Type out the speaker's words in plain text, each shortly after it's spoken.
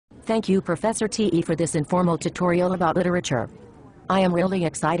Thank you, Professor TE, for this informal tutorial about literature. I am really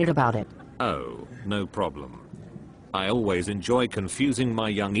excited about it. Oh, no problem. I always enjoy confusing my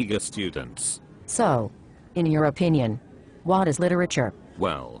young eager students. So, in your opinion, what is literature?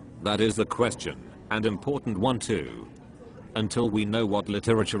 Well, that is the question, and important one too. Until we know what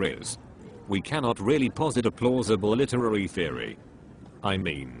literature is, we cannot really posit a plausible literary theory. I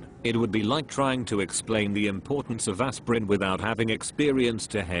mean, it would be like trying to explain the importance of aspirin without having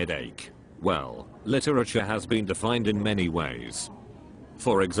experienced a headache. Well, literature has been defined in many ways.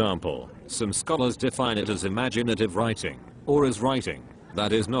 For example, some scholars define it as imaginative writing, or as writing.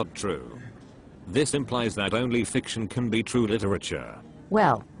 That is not true. This implies that only fiction can be true literature.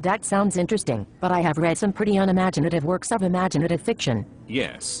 Well, that sounds interesting, but I have read some pretty unimaginative works of imaginative fiction.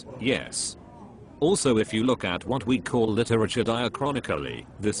 Yes. Also, if you look at what we call literature diachronically,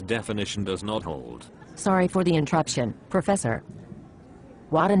 this definition does not hold. Sorry for the interruption, Professor.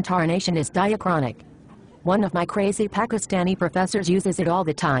 What in tarnation is diachronic? One of my crazy Pakistani professors uses it all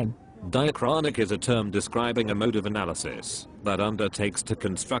the time. Diachronic is a term describing a mode of analysis that undertakes to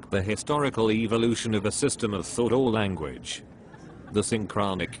construct the historical evolution of a system of thought or language. The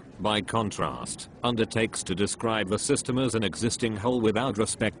synchronic, by contrast, undertakes to describe the system as an existing whole without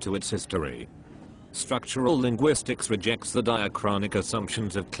respect to its history. Structural linguistics rejects the diachronic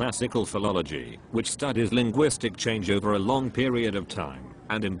assumptions of classical philology, which studies linguistic change over a long period of time,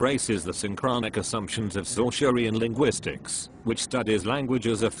 and embraces the synchronic assumptions of Saussurean linguistics, which studies language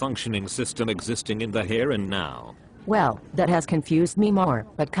as a functioning system existing in the here and now. Well, that has confused me more,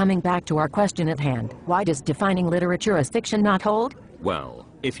 but coming back to our question at hand, why does defining literature as fiction not hold? Well,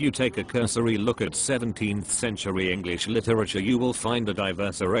 if you take a cursory look at 17th century English literature, you will find a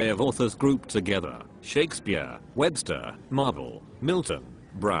diverse array of authors grouped together. Shakespeare, Webster, Marvell, Milton,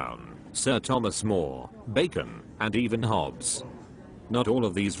 Browne, Sir Thomas More, Bacon, and even Hobbes. Not all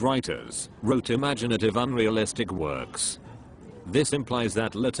of these writers wrote imaginative, unrealistic works. This implies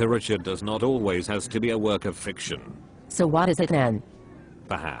that literature does not always has to be a work of fiction. So what is it then?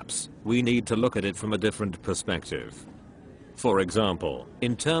 Perhaps we need to look at it from a different perspective. For example,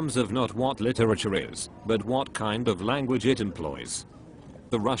 in terms of not what literature is, but what kind of language it employs.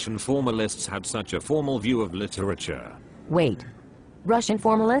 The Russian formalists had such a formal view of literature. Wait. Russian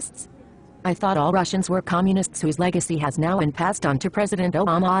formalists? I thought all Russians were communists whose legacy has now been passed on to President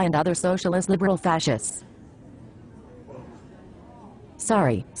Obama and other socialist liberal fascists.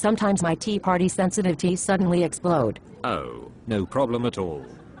 Sorry, sometimes my Tea Party sensitivities suddenly explode. Oh, no problem at all.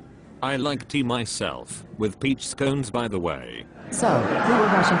 I like tea myself, with peach scones by the way. So, who were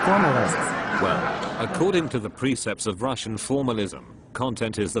Russian formalists? Well, according to the precepts of Russian formalism,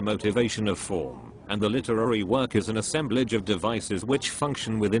 content is the motivation of form, and the literary work is an assemblage of devices which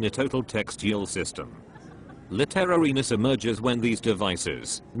function within a total textual system. Literariness emerges when these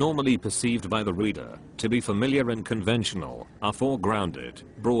devices, normally perceived by the reader to be familiar and conventional, are foregrounded,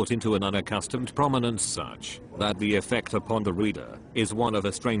 brought into an unaccustomed prominence such that the effect upon the reader is one of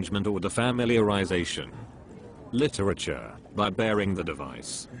estrangement or defamiliarization. Literature, by bearing the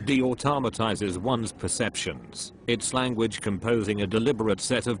device, de-automatizes one's perceptions, its language composing a deliberate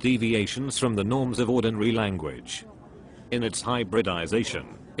set of deviations from the norms of ordinary language. In its hybridization,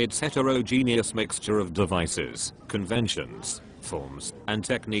 its heterogeneous mixture of devices, conventions, forms, and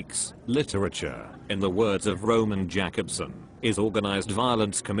techniques, literature, in the words of Roman Jacobson, is organized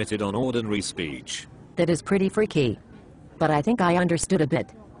violence committed on ordinary speech. That is pretty freaky. But I think I understood a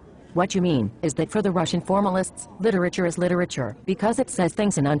bit. What you mean is that for the Russian formalists, literature is literature because it says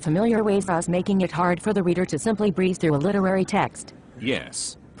things in unfamiliar ways, thus making it hard for the reader to simply breeze through a literary text.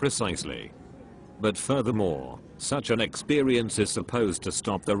 Yes, precisely. But furthermore, such an experience is supposed to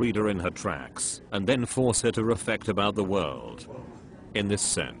stop the reader in her tracks, and then force her to reflect about the world. In this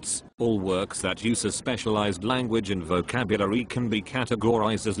sense, all works that use a specialized language and vocabulary can be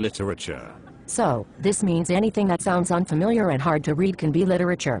categorized as literature. So, this means anything that sounds unfamiliar and hard to read can be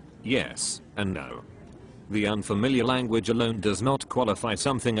literature. Yes, and no. The unfamiliar language alone does not qualify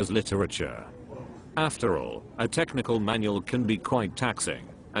something as literature. After all, a technical manual can be quite taxing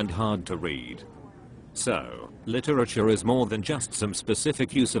and hard to read. So, literature is more than just some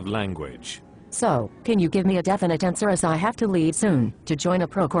specific use of language. So, can you give me a definite answer, as I have to leave soon to join a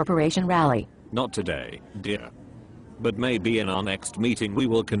pro-corporation rally? Not today, dear. But maybe in our next meeting we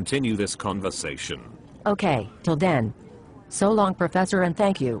will continue this conversation. Okay, till then. So long, Professor, and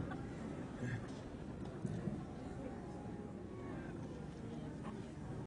thank you.